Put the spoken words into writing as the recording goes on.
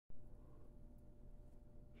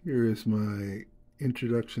Here is my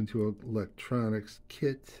introduction to electronics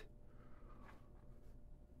kit.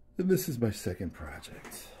 And this is my second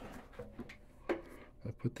project. I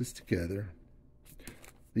put this together.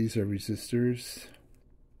 These are resistors.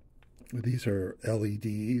 These are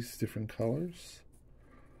LEDs, different colors.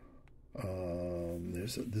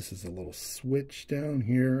 This is a little switch down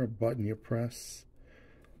here, a button you press.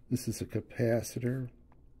 This is a capacitor.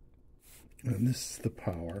 And this is the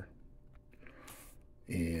power.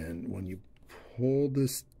 And when you pull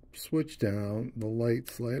this switch down, the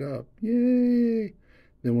lights light up. Yay!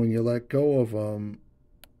 Then when you let go of them,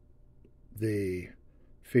 they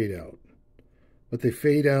fade out. But they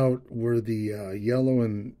fade out where the yellow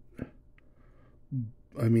and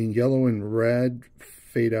red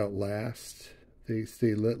fade out last. They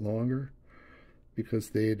stay lit longer because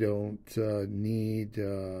they don't need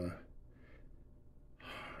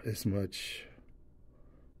as much.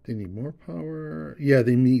 They need more power. Yeah,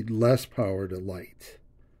 they need less power to light.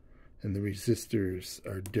 And the resistors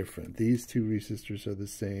are different. These two resistors are the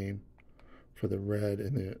same for the red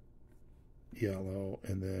and the yellow.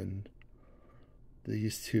 And then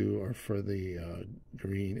these two are for the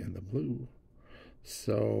green and the blue.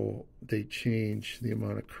 So they change the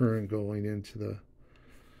amount of current going into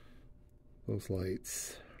those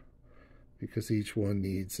lights because each one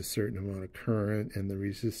needs a certain amount of current and the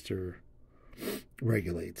resistor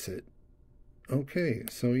regulates it. Okay,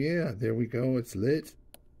 so yeah, there we go. It's lit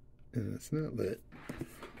and it's not lit.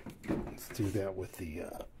 Let's do that with the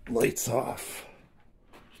lights off.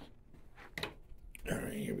 All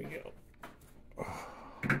right, here we go. Oh.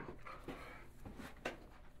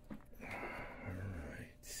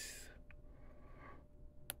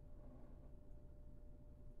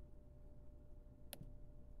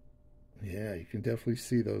 Yeah, you can definitely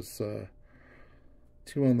see those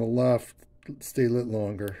two on the left stay lit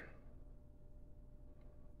longer.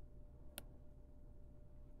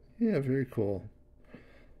 Yeah, very cool.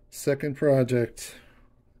 Second project.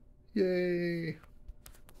 Yay!